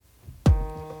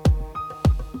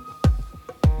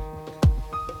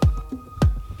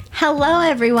Hello,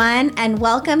 everyone, and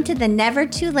welcome to the Never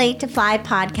Too Late to Fly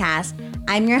podcast.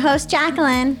 I'm your host,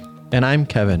 Jacqueline. And I'm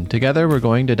Kevin. Together, we're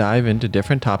going to dive into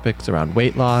different topics around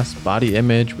weight loss, body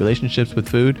image, relationships with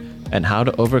food, and how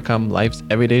to overcome life's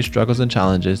everyday struggles and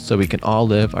challenges so we can all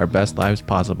live our best lives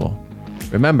possible.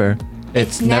 Remember,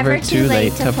 it's never too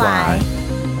late to fly.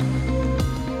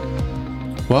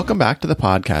 Welcome back to the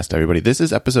podcast, everybody. This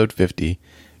is episode 50.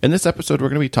 In this episode, we're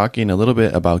going to be talking a little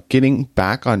bit about getting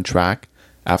back on track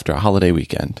after a holiday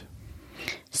weekend.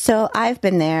 So I've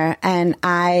been there, and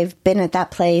I've been at that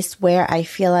place where I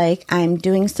feel like I'm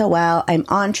doing so well. I'm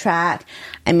on track.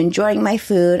 I'm enjoying my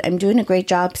food. I'm doing a great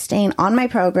job staying on my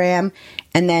program.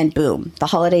 And then boom, the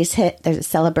holidays hit. There's a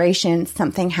celebration.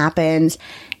 Something happens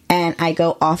and I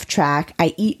go off track.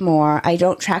 I eat more. I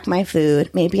don't track my food.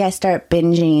 Maybe I start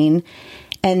binging.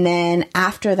 And then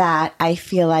after that, I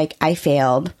feel like I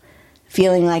failed.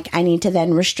 Feeling like I need to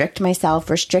then restrict myself,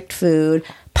 restrict food,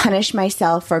 punish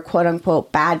myself for quote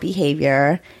unquote bad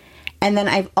behavior. And then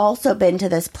I've also been to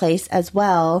this place as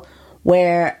well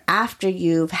where after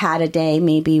you've had a day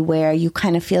maybe where you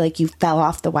kind of feel like you fell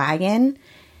off the wagon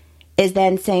is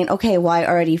then saying, okay, well, I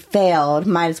already failed,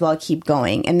 might as well keep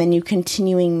going. And then you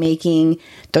continuing making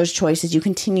those choices. You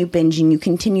continue binging, you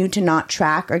continue to not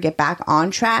track or get back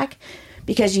on track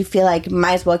because you feel like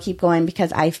might as well keep going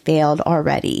because I failed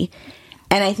already.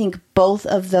 And I think both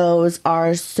of those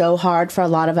are so hard for a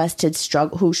lot of us to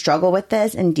struggle with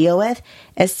this and deal with,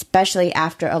 especially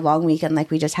after a long weekend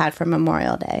like we just had for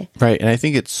Memorial Day. Right. And I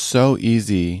think it's so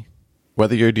easy,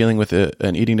 whether you're dealing with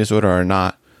an eating disorder or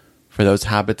not, for those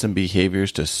habits and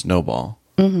behaviors to snowball.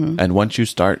 Mm-hmm. And once you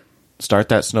start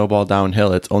that snowball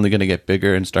downhill, it's only going to get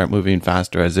bigger and start moving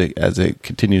faster as it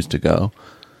continues to go.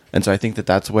 And so I think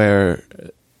that's where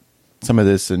some of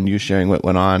this and you sharing what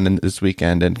went on in this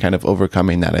weekend and kind of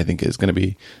overcoming that, I think is going to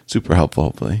be super helpful,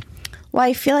 hopefully. Well,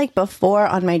 I feel like before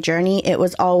on my journey, it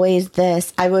was always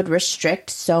this, I would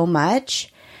restrict so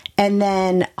much. And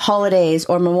then holidays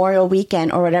or Memorial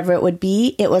Weekend or whatever it would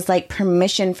be, it was like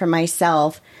permission for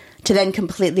myself to then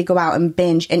completely go out and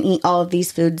binge and eat all of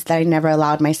these foods that I never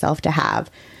allowed myself to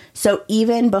have. So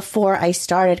even before I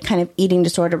started kind of eating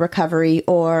disorder recovery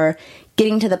or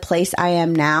getting to the place I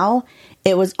am now,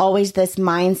 it was always this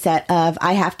mindset of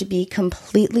I have to be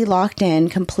completely locked in,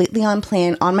 completely on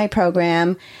plan, on my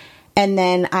program. And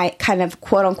then I kind of,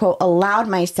 quote unquote, allowed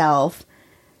myself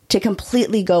to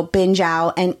completely go binge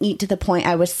out and eat to the point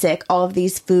I was sick. All of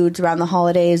these foods around the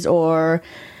holidays or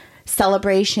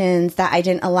celebrations that I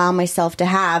didn't allow myself to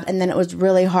have. And then it was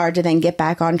really hard to then get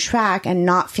back on track and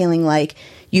not feeling like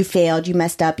you failed, you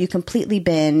messed up, you completely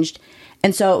binged.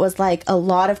 And so it was like a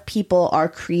lot of people are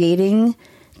creating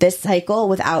this cycle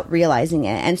without realizing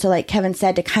it. And so like Kevin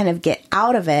said, to kind of get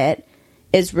out of it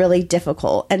is really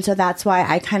difficult. And so that's why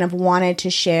I kind of wanted to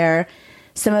share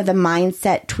some of the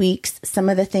mindset tweaks, some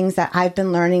of the things that I've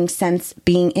been learning since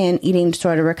being in eating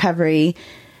disorder recovery,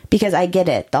 because I get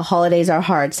it. The holidays are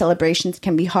hard. Celebrations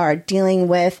can be hard. Dealing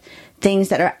with things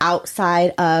that are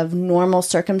outside of normal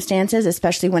circumstances,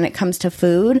 especially when it comes to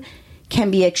food,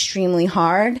 can be extremely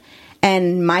hard.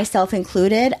 And myself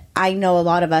included, I know a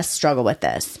lot of us struggle with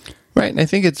this. Right. And I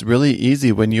think it's really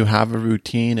easy when you have a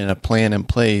routine and a plan in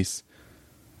place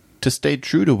to stay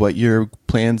true to what your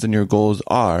plans and your goals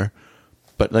are.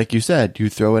 But like you said, you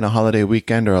throw in a holiday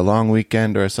weekend or a long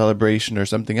weekend or a celebration or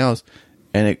something else,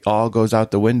 and it all goes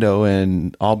out the window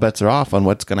and all bets are off on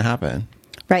what's going to happen.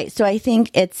 Right. So I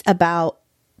think it's about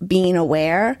being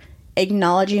aware,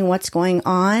 acknowledging what's going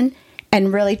on,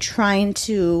 and really trying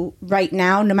to, right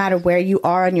now, no matter where you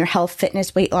are on your health,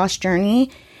 fitness, weight loss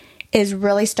journey, is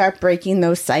really start breaking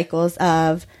those cycles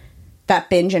of that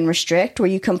binge and restrict, where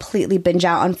you completely binge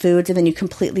out on foods and then you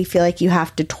completely feel like you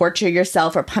have to torture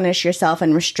yourself or punish yourself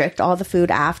and restrict all the food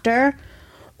after,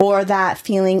 or that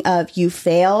feeling of you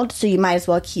failed, so you might as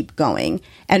well keep going,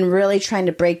 and really trying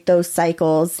to break those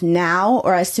cycles now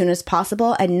or as soon as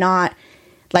possible, and not,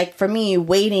 like for me,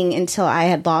 waiting until I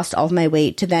had lost all of my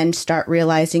weight to then start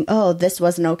realizing, oh, this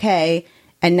wasn't okay,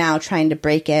 and now trying to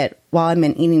break it while I'm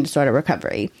in eating disorder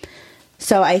recovery.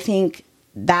 So I think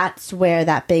that's where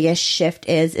that biggest shift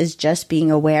is just being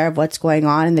aware of what's going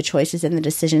on and the choices and the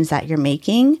decisions that you're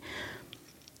making.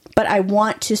 But I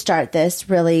want to start this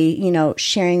really,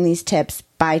 sharing these tips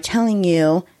by telling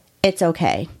you it's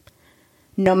okay.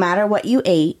 No matter what you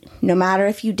ate, no matter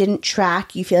if you didn't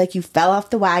track, you feel like you fell off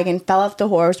the wagon, fell off the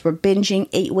horse, were binging,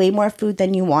 ate way more food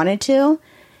than you wanted to,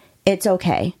 it's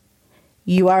okay.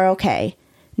 You are okay.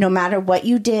 No matter what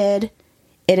you did,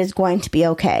 it is going to be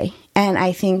okay. And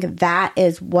I think that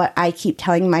is what I keep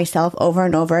telling myself over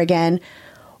and over again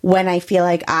when I feel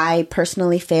like I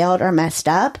personally failed or messed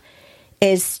up,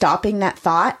 is stopping that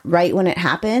thought right when it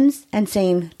happens and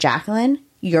saying, Jacqueline,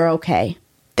 you're okay.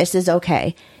 This is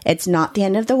okay. It's not the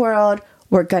end of the world.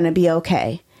 We're going to be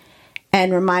okay.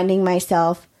 And reminding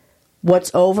myself,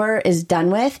 what's over is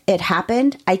done with. It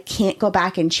happened. I can't go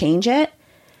back and change it.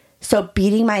 So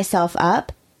beating myself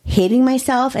up, hating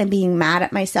myself and being mad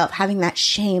at myself, having that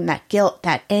shame, that guilt,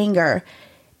 that anger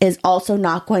is also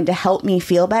not going to help me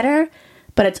feel better,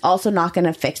 but it's also not going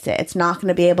to fix it. It's not going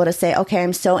to be able to say, okay,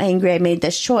 I'm so angry I made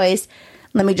this choice.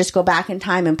 Let me just go back in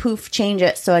time and poof, change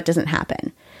it so it doesn't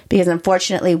happen. Because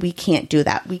unfortunately, we can't do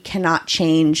that. We cannot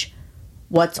change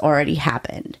what's already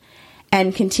happened.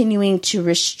 And continuing to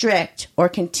restrict or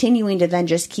continuing to then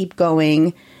just keep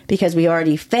going because we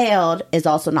already failed is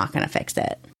also not going to fix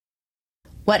it.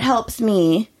 What helps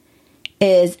me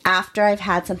is after I've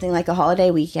had something like a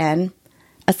holiday weekend,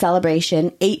 a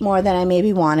celebration, ate more than I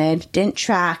maybe wanted, didn't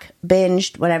track,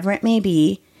 binged, whatever it may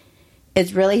be,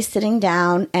 is really sitting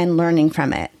down and learning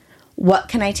from it. What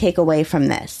can I take away from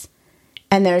this?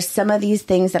 And there's some of these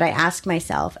things that I ask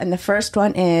myself. And the first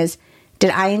one is, did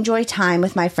I enjoy time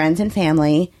with my friends and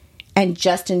family and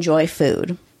just enjoy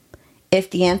food? If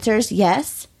the answer is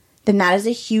yes, then that is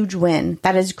a huge win.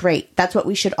 That is great. That's what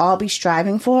we should all be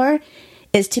striving for,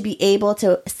 is to be able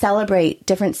to celebrate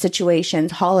different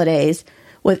situations, holidays,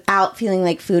 without feeling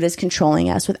like food is controlling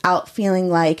us, without feeling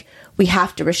like we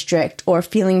have to restrict or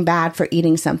feeling bad for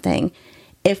eating something.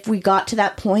 If we got to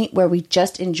that point where we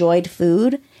just enjoyed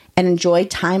food and enjoyed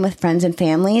time with friends and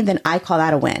family, then I call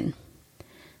that a win.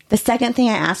 The second thing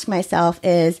I ask myself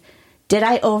is, did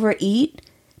I overeat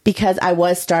because I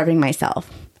was starving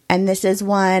myself? And this is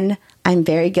one I'm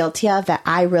very guilty of that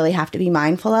I really have to be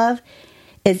mindful of,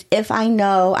 is if I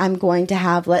know I'm going to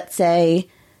have, let's say,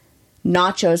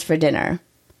 nachos for dinner,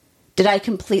 did I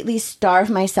completely starve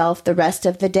myself the rest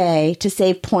of the day to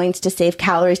save points, to save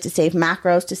calories, to save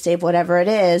macros, to save whatever it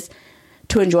is,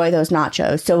 to enjoy those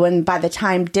nachos? So when by the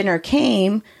time dinner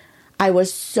came, I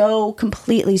was so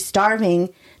completely starving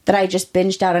that I just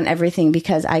binged out on everything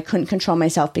because I couldn't control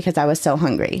myself because I was so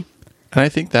hungry. And I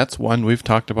think that's one, we've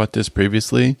talked about this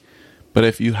previously, but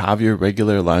if you have your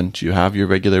regular lunch, you have your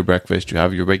regular breakfast, you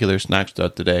have your regular snacks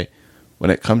throughout the day,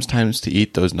 when it comes times to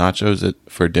eat those nachos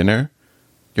for dinner,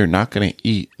 you're not going to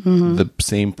eat the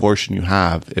same portion you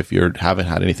have if you haven't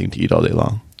had anything to eat all day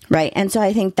long. Right. And so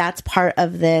I think that's part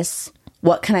of this,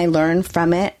 what can I learn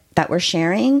from it that we're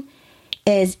sharing,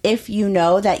 is if you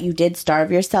know that you did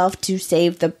starve yourself to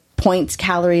save the points,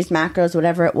 calories, macros,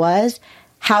 whatever it was,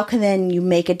 how can then you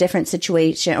make a different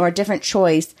situation or a different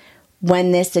choice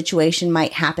when this situation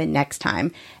might happen next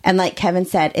time? And like Kevin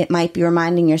said, it might be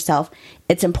reminding yourself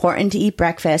it's important to eat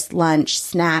breakfast, lunch,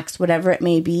 snacks, whatever it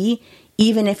may be.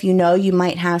 Even if you know you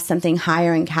might have something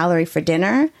higher in calorie for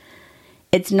dinner,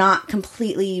 it's not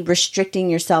completely restricting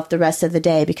yourself the rest of the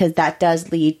day, because that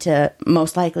does lead to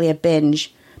most likely a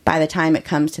binge by the time it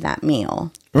comes to that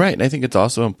meal. Right. And I think it's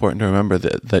also important to remember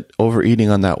that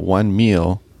overeating on that one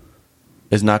meal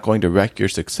is not going to wreck your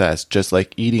success, just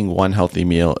like eating one healthy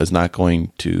meal is not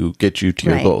going to get you to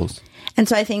your goals. And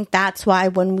so I think that's why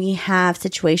when we have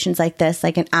situations like this,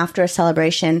 like after a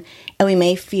celebration, and we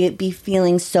may be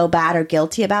feeling so bad or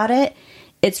guilty about it,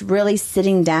 it's really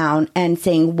sitting down and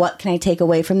saying, what can I take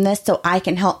away from this so I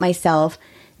can help myself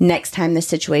next time this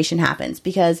situation happens?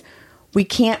 Because we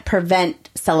can't prevent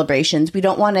celebrations. We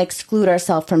don't want to exclude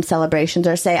ourselves from celebrations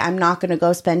or say, I'm not going to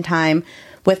go spend time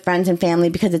with friends and family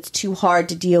because it's too hard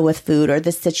to deal with food or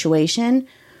this situation.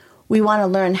 We want to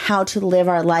learn how to live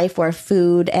our life where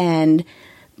food and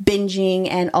binging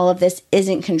and all of this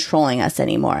isn't controlling us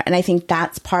anymore. And I think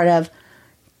that's part of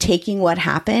taking what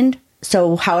happened,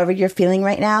 so however you're feeling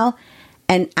right now,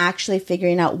 and actually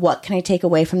figuring out what can I take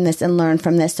away from this and learn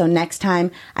from this so next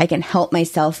time I can help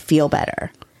myself feel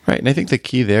better. Right. And I think the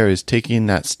key there is taking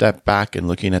that step back and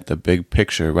looking at the big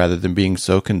picture rather than being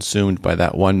so consumed by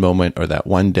that one moment or that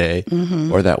one day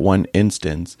or that one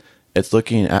instance. It's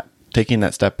looking at taking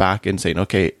that step back and saying,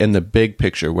 okay, in the big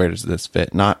picture, where does this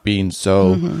fit? Not being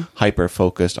so hyper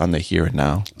focused on the here and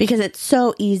now. Because it's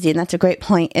so easy, and that's a great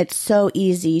point. It's so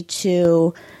easy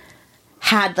to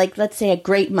had, like, let's say a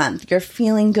great month. You're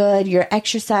feeling good, you're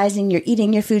exercising, you're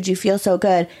eating your food, you feel so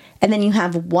good. And then you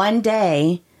have one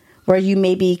day where you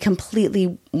maybe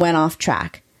completely went off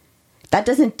track. That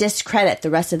doesn't discredit the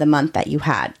rest of the month that you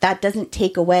had. That doesn't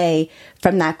take away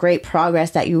from that great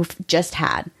progress that you've just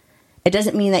had. It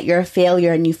doesn't mean that you're a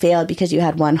failure and you failed because you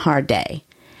had one hard day.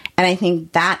 And I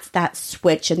think that's that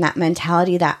switch and that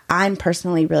mentality that I'm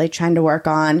personally really trying to work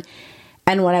on.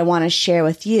 And what I want to share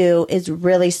with you is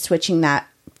really switching that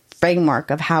framework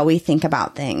of how we think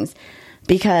about things.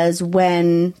 because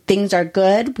when things are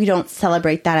good, we don't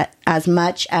celebrate that as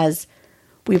much as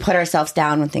we put ourselves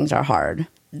down when things are hard.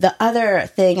 The other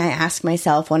thing I ask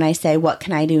myself when I say, what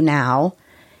can I do now,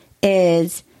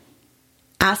 is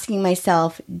asking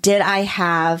myself, did I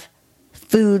have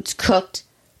foods cooked,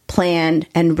 planned,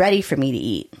 and ready for me to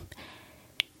eat?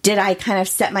 Did I kind of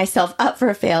set myself up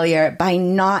for failure by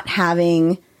not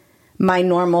having my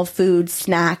normal food,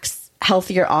 snacks,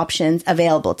 healthier options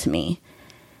available to me?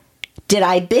 Did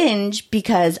I binge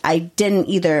because I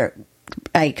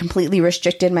completely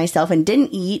restricted myself and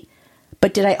didn't eat,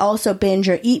 but did I also binge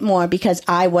or eat more because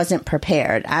I wasn't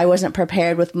prepared? I wasn't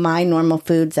prepared with my normal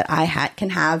foods that I can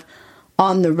have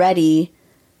on the ready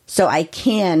so I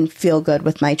can feel good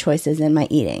with my choices in my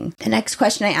eating. The next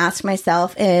question I ask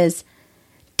myself is,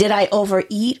 did I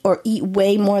overeat or eat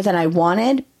way more than I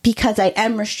wanted because I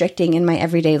am restricting in my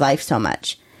everyday life so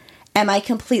much? Am I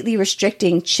completely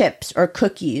restricting chips or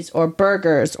cookies or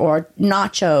burgers or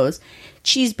nachos,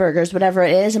 cheeseburgers, whatever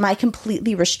it is? Am I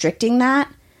completely restricting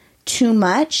that too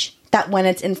much that when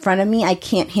it's in front of me, I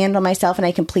can't handle myself and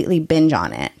I completely binge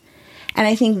on it? And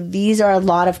I think these are a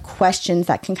lot of questions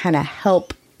that can kind of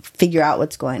help figure out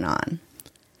what's going on.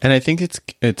 And I think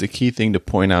it's a key thing to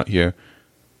point out here.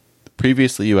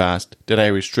 Previously you asked, did I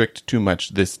restrict too much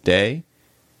this day?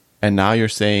 And now you're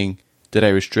saying, did I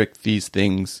restrict these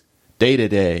things day to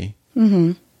day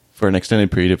for an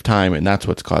extended period of time? And that's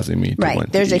what's causing me to want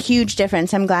to There's a eat. huge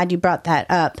difference. I'm glad you brought that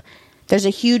up. There's a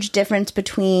huge difference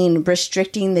between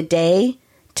restricting the day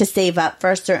to save up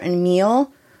for a certain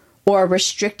meal or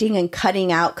restricting and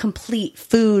cutting out complete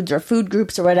foods or food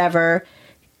groups or whatever.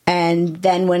 And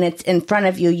then when it's in front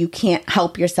of you, you can't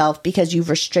help yourself because you've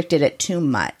restricted it too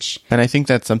much. And I think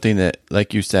that's something that,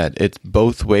 like you said, it's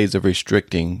both ways of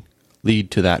restricting lead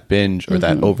to that binge or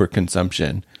that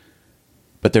overconsumption.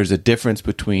 But there's a difference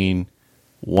between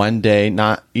one day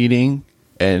not eating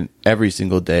and every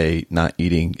single day not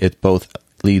eating. It both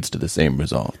leads to the same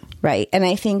result. Right. And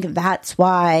I think that's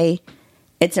why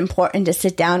it's important to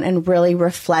sit down and really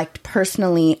reflect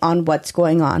personally on what's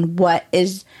going on. What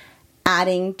is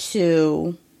adding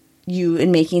to you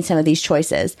in making some of these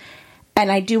choices?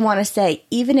 And I do want to say,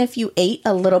 even if you ate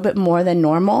a little bit more than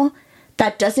normal,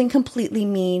 that doesn't completely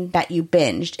mean that you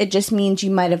binged. It just means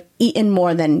you might have eaten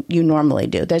more than you normally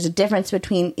do. There's a difference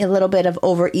between a little bit of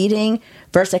overeating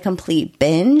versus a complete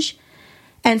binge.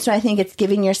 And so I think it's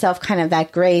giving yourself kind of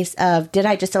that grace of, did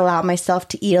I just allow myself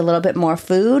to eat a little bit more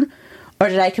food? Or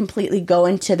did I completely go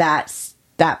into that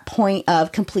point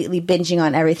of completely binging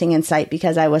on everything in sight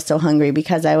because I was so hungry,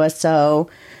 because I was so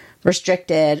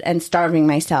restricted and starving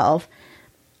myself?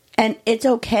 And it's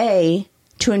okay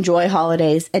to enjoy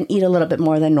holidays and eat a little bit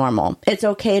more than normal. It's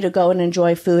okay to go and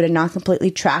enjoy food and not completely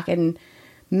track and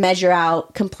measure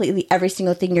out completely every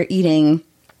single thing you're eating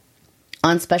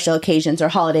on special occasions or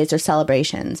holidays or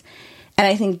celebrations. And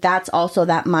I think that's also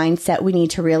that mindset we need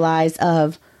to realize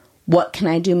of, what can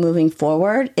I do moving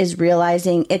forward, is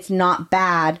realizing it's not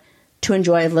bad to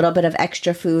enjoy a little bit of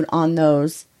extra food on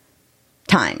those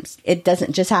times. It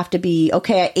doesn't just have to be,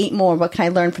 okay, I ate more. What can I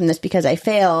learn from this because I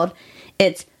failed?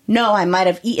 It's, no, I might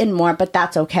have eaten more, but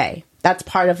that's okay. That's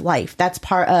part of life. That's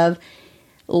part of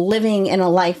living in a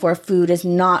life where food is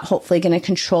not hopefully going to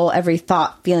control every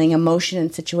thought, feeling, emotion,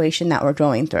 and situation that we're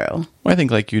going through. Well, I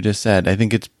think like you just said, I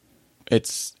think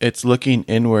it's looking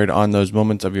inward on those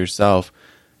moments of yourself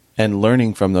and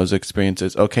learning from those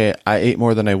experiences. Okay, I ate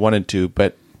more than I wanted to,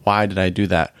 but why did I do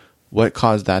that? What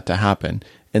caused that to happen?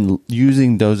 And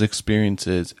using those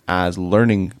experiences as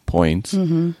learning points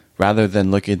rather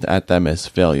than looking at them as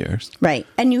failures. Right.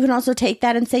 And you can also take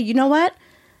that and say, you know what?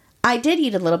 I did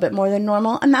eat a little bit more than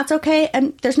normal, and that's okay.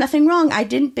 And there's nothing wrong. I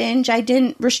didn't binge. I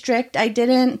didn't restrict. I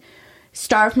didn't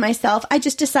starve myself. I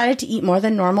just decided to eat more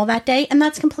than normal that day, and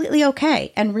that's completely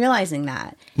okay. And realizing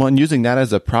that. Well, and using that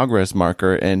as a progress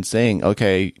marker and saying,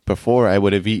 okay, before I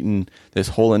would have eaten this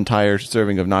whole entire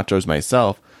serving of nachos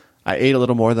myself. I ate a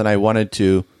little more than I wanted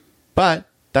to, but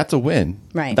that's a win.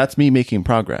 Right. That's me making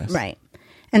progress. Right.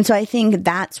 And so I think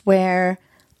that's where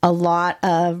a lot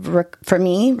of, for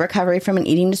me, recovery from an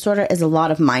eating disorder is a lot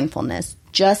of mindfulness.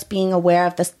 Just being aware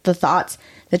of the thoughts,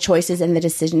 the choices, and the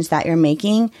decisions that you're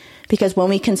making. Because when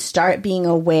we can start being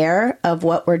aware of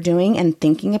what we're doing and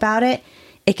thinking about it,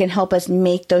 it can help us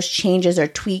make those changes or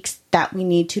tweaks that we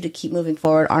need to keep moving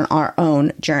forward on our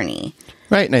own journey.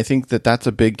 Right. And I think that that's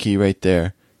a big key right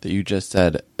there that you just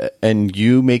said. And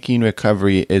you making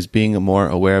recovery is being more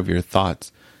aware of your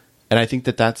thoughts. And I think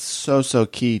that that's so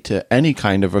key to any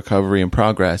kind of recovery and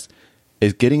progress,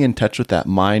 is getting in touch with that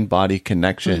mind-body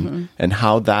connection and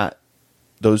how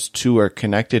those two are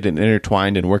connected and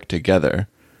intertwined and work together.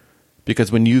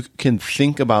 Because when you can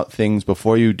think about things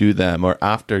before you do them or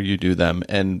after you do them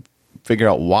and figure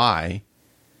out why,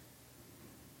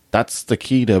 that's the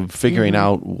key to figuring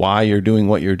out why you're doing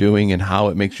what you're doing and how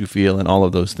it makes you feel and all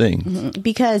of those things.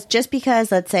 Because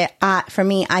let's say, for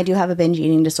me, I do have a binge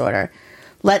eating disorder.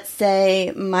 Let's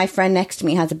say my friend next to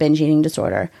me has a binge eating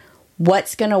disorder.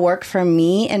 What's going to work for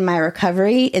me in my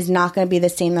recovery is not going to be the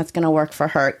same that's going to work for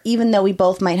her, even though we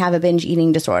both might have a binge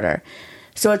eating disorder.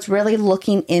 So it's really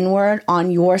looking inward on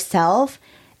yourself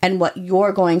and what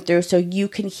you're going through so you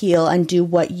can heal and do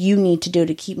what you need to do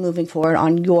to keep moving forward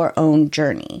on your own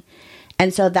journey.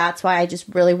 And so that's why I just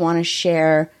really want to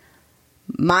share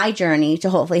my journey to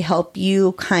hopefully help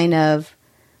you kind of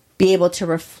be able to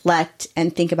reflect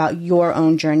and think about your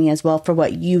own journey as well for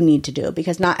what you need to do.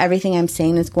 Because not everything I'm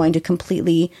saying is going to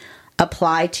completely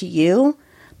apply to you,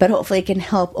 but hopefully it can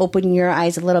help open your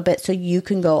eyes a little bit so you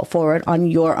can go forward on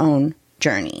your own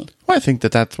journey. Well, I think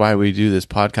that that's why we do this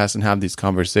podcast and have these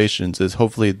conversations, is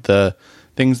hopefully the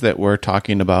things that we're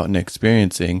talking about and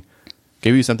experiencing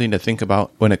give you something to think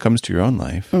about when it comes to your own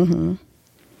life. And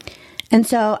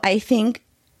so I think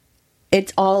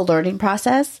it's all a learning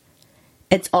process.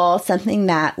 It's all something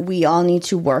that we all need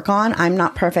to work on. I'm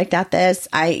not perfect at this.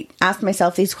 I ask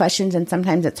myself these questions and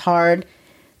sometimes it's hard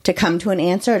to come to an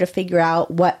answer, to figure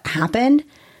out what happened.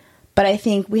 But I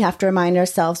think we have to remind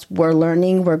ourselves we're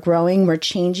learning, we're growing, we're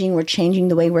changing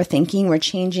the way we're thinking, we're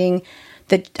changing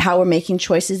how we're making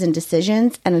choices and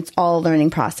decisions, and it's all a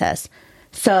learning process.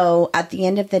 So at the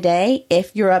end of the day,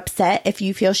 if you're upset, if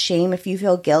you feel shame, if you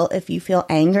feel guilt, if you feel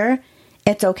anger,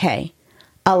 it's okay.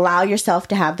 Allow yourself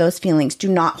to have those feelings. Do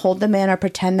not hold them in or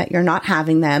pretend that you're not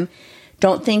having them.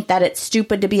 Don't think that it's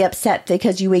stupid to be upset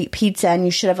because you ate pizza and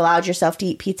you should have allowed yourself to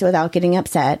eat pizza without getting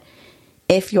upset.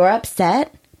 If you're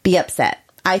upset, be upset.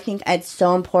 I think it's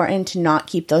so important to not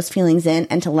keep those feelings in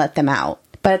and to let them out.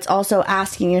 But it's also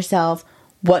asking yourself,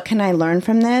 what can I learn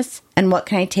from this? And what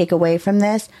can I take away from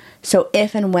this? So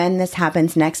if and when this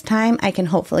happens next time, I can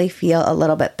hopefully feel a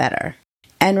little bit better.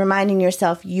 And reminding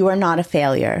yourself, you are not a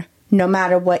failure. No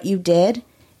matter what you did,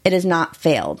 it has not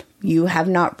failed. You have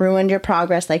not ruined your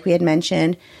progress like we had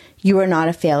mentioned. You are not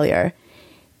a failure.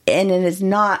 And it is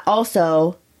not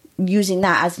also using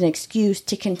that as an excuse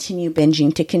to continue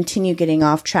binging, to continue getting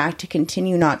off track, to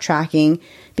continue not tracking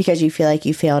because you feel like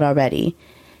you failed already.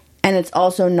 And it's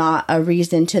also not a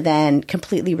reason to then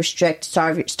completely restrict,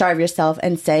 starve yourself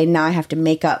and say, now I have to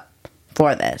make up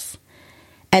for this.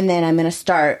 And then I'm going to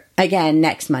start again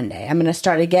next Monday. I'm going to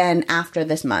start again after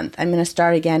this month. I'm going to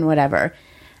start again, whatever.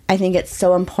 I think it's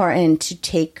so important to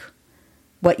take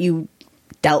what you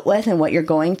dealt with and what you're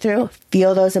going through,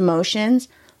 feel those emotions,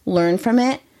 learn from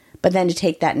it, but then to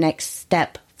take that next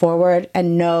step forward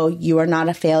and know you are not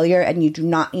a failure and you do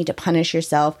not need to punish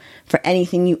yourself for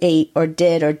anything you ate or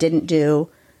did or didn't do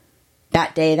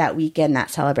that day, that weekend,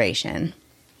 that celebration.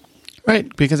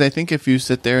 Right, because I think if you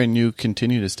sit there and you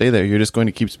continue to stay there, you're just going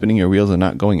to keep spinning your wheels and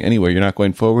not going anywhere. You're not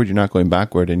going forward, you're not going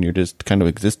backward, and you're just kind of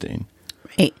existing.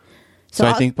 Right. So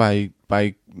I think by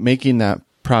making that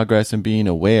progress and being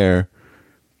aware,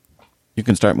 you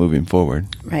can start moving forward.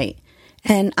 Right.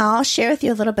 And I'll share with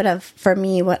you a little bit of, for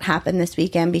me, what happened this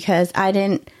weekend, because I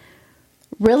didn't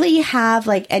really have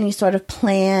like any sort of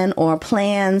plans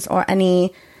or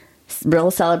any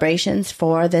real celebrations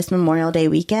for this Memorial Day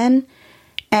weekend.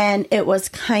 And it was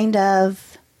kind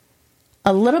of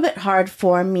a little bit hard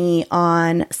for me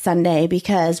on Sunday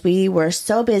because we were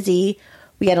so busy.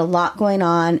 We had a lot going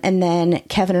on. And then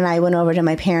Kevin and I went over to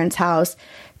my parents' house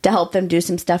to help them do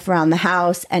some stuff around the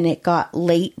house. And it got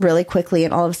late really quickly.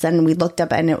 And all of a sudden we looked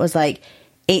up and it was like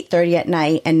 8:30 at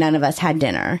night and none of us had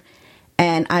dinner.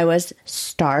 And I was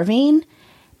starving.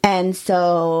 And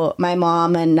so my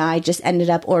mom and I just ended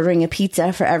up ordering a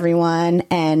pizza for everyone.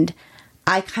 And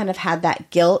I kind of had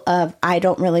that guilt of, I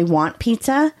don't really want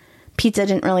pizza. Pizza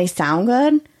didn't really sound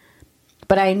good,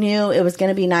 but I knew it was going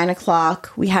to be 9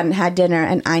 o'clock. We hadn't had dinner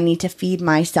and I need to feed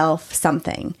myself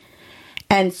something.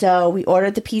 And so we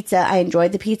ordered the pizza. I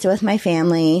enjoyed the pizza with my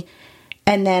family.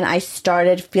 And then I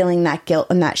started feeling that guilt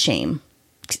and that shame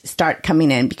start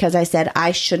coming in because I said,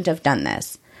 I shouldn't have done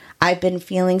this. I've been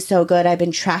feeling so good. I've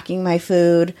been tracking my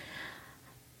food.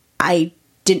 I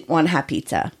didn't want to have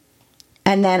pizza.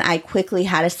 And then I quickly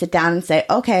had to sit down and say,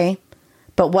 okay,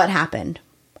 but what happened?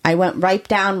 I went right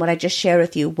down what I just shared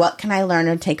with you. What can I learn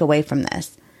and take away from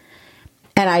this?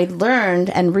 And I learned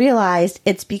and realized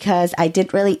it's because I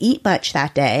didn't really eat much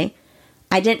that day.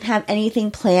 I didn't have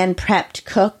anything planned, prepped,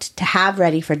 cooked to have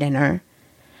ready for dinner.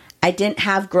 I didn't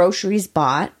have groceries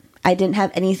bought. I didn't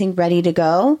have anything ready to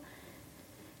go.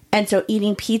 And so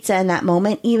eating pizza in that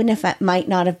moment, even if it might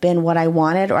not have been what I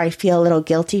wanted or I feel a little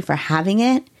guilty for having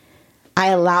it, I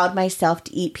allowed myself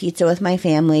to eat pizza with my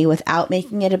family without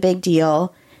making it a big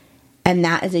deal. And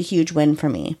that is a huge win for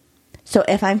me. So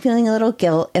if I'm feeling a little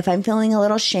guilt, if I'm feeling a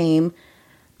little shame,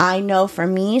 I know for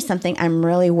me, something I'm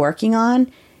really working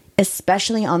on,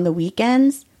 especially on the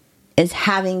weekends, is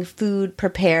having food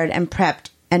prepared and prepped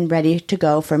and ready to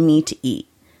go for me to eat.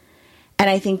 And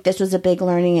I think this was a big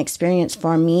learning experience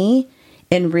for me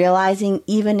in realizing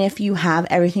even if you have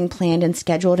everything planned and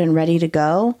scheduled and ready to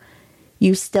go,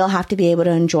 you still have to be able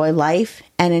to enjoy life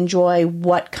and enjoy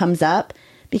what comes up,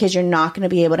 because you're not going to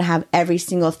be able to have every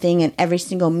single thing and every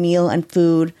single meal and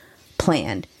food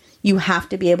planned. You have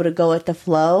to be able to go with the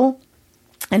flow.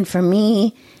 And for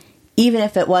me, even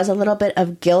if it was a little bit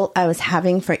of guilt I was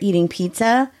having for eating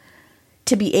pizza,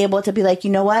 to be able to be like,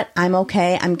 you know what, I'm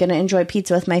okay. I'm going to enjoy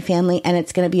pizza with my family and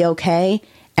it's going to be okay.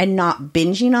 And not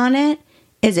binging on it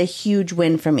is a huge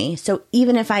win for me. So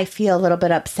even if I feel a little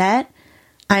bit upset,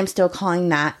 I'm still calling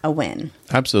that a win.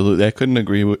 Absolutely. I couldn't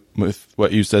agree with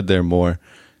what you said there more.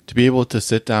 To be able to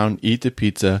sit down, eat the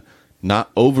pizza,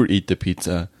 not overeat the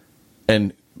pizza,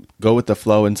 and go with the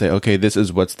flow and say, okay, this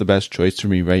is what's the best choice for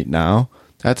me right now.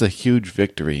 That's a huge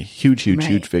victory. Huge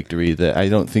victory that I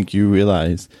don't think you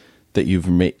realize that you've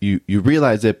made. You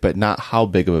realize it, but not how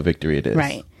big of a victory it is.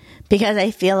 Right. Because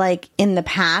I feel like in the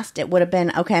past, it would have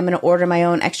been, okay, I'm going to order my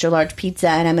own extra large pizza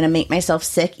and I'm going to make myself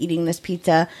sick eating this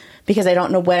pizza because I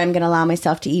don't know when I'm going to allow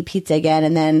myself to eat pizza again.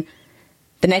 And then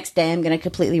the next day I'm going to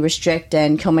completely restrict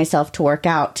and kill myself to work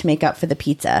out to make up for the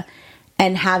pizza.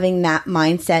 And having that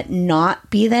mindset not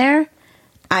be there,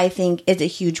 I think is a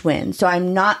huge win. So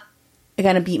I'm not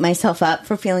going to beat myself up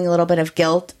for feeling a little bit of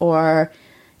guilt or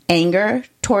anger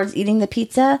towards eating the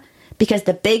pizza, because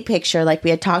the big picture, like we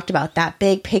had talked about, that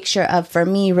big picture of, for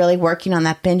me, really working on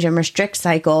that binge and restrict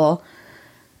cycle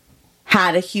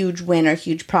had a huge win or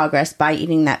huge progress by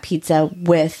eating that pizza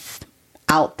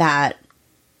without that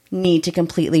need to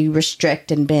completely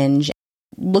restrict and binge.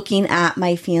 Looking at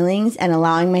my feelings and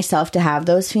allowing myself to have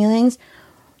those feelings,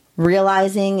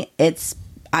 realizing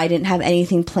I didn't have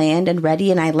anything planned and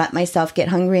ready and I let myself get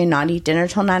hungry and not eat dinner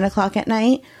till 9 o'clock at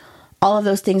night. All of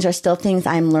those things are still things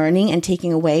I'm learning and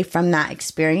taking away from that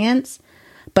experience.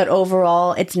 But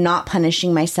overall, it's not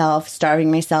punishing myself, starving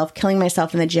myself, killing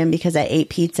myself in the gym because I ate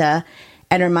pizza,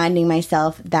 and reminding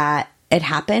myself that it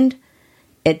happened.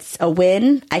 It's a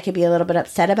win. I could be a little bit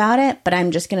upset about it, but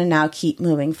I'm just going to now keep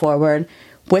moving forward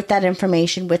with that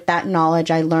information, with that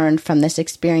knowledge I learned from this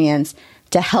experience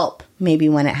to help maybe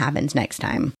when it happens next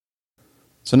time.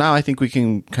 So now I think we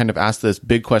can kind of ask this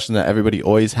big question that everybody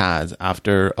always has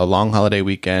after a long holiday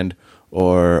weekend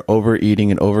or overeating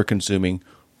and overconsuming.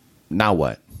 Now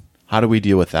what? How do we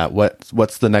deal with that?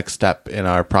 What's the next step in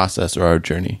our process or our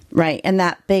journey? Right. And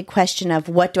that big question of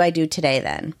what do I do today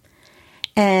then?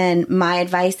 And my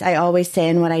advice I always say,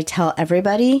 and what I tell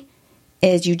everybody,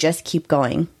 is you just keep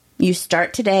going. You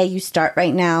start today, you start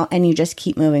right now, and you just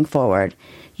keep moving forward.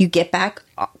 You get back,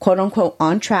 quote unquote,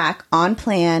 on track, on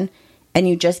plan, and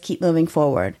you just keep moving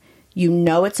forward. You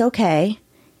know it's okay.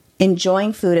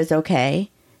 Enjoying food is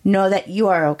okay. Know that you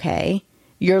are okay.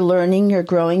 You're learning, you're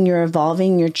growing, you're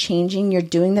evolving, you're changing, you're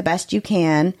doing the best you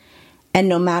can. And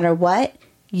no matter what,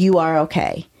 you are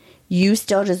okay. You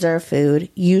still deserve food.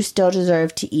 You still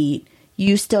deserve to eat.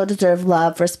 You still deserve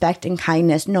love, respect, and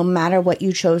kindness, no matter what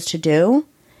you chose to do.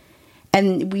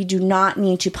 And we do not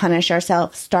need to punish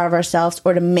ourselves, starve ourselves,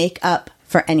 or to make up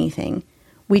for anything.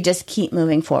 We just keep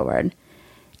moving forward.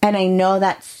 And I know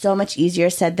that's so much easier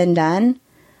said than done,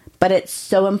 but it's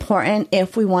so important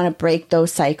if we want to break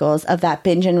those cycles of that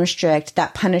binge and restrict,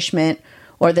 that punishment,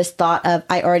 or this thought of,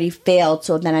 I already failed,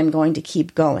 so then I'm going to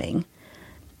keep going.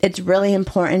 It's really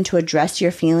important to address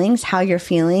your feelings, how you're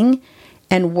feeling,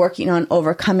 and working on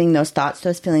overcoming those thoughts,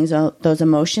 those feelings, those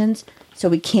emotions, so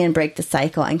we can break the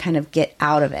cycle and kind of get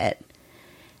out of it.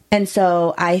 And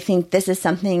so I think this is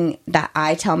something that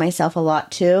I tell myself a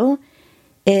lot too,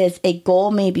 is a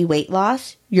goal may be weight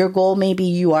loss. Your goal may be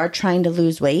you are trying to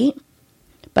lose weight,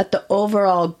 but the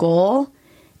overall goal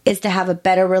is to have a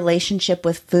better relationship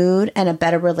with food and a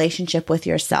better relationship with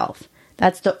yourself.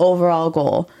 That's the overall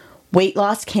goal. Weight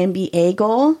loss can be a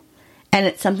goal, and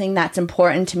it's something that's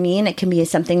important to me, and it can be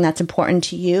something that's important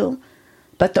to you.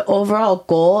 But the overall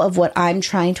goal of what I'm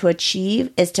trying to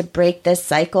achieve is to break this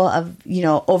cycle of,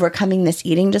 overcoming this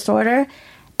eating disorder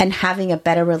and having a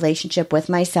better relationship with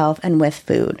myself and with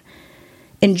food.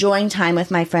 Enjoying time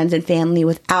with my friends and family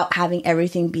without having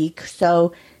everything be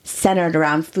so centered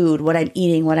around food, what I'm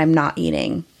eating, what I'm not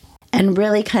eating. And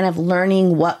really kind of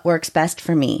learning what works best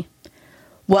for me.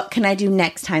 What can I do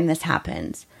next time this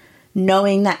happens?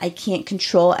 knowing that I can't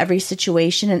control every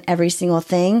situation and every single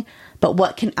thing, but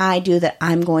what can I do that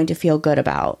I'm going to feel good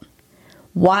about?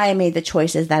 Why I made the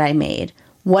choices that I made,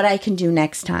 what I can do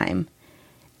next time.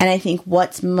 And I think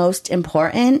what's most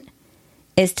important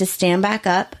is to stand back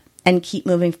up and keep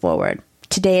moving forward.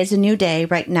 Today is a new day.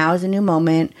 Right now is a new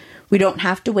moment. We don't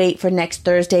have to wait for next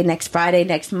Thursday, next Friday,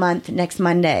 next month, next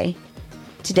Monday.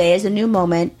 Today is a new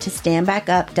moment to stand back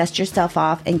up, dust yourself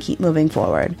off, and keep moving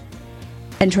forward.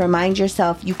 And to remind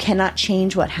yourself you cannot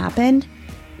change what happened,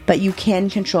 but you can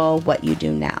control what you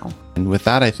do now. And with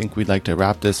that, I think we'd like to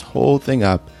wrap this whole thing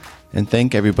up and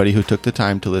thank everybody who took the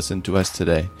time to listen to us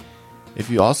today. If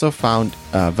you also found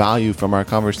value from our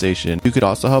conversation, you could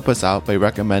also help us out by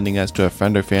recommending us to a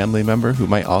friend or family member who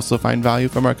might also find value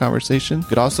from our conversation. You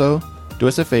could also do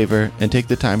us a favor and take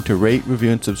the time to rate,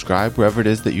 review, and subscribe wherever it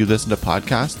is that you listen to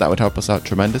podcasts. That would help us out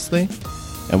tremendously.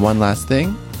 And one last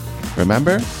thing,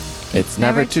 remember, it's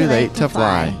never too late to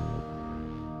fly.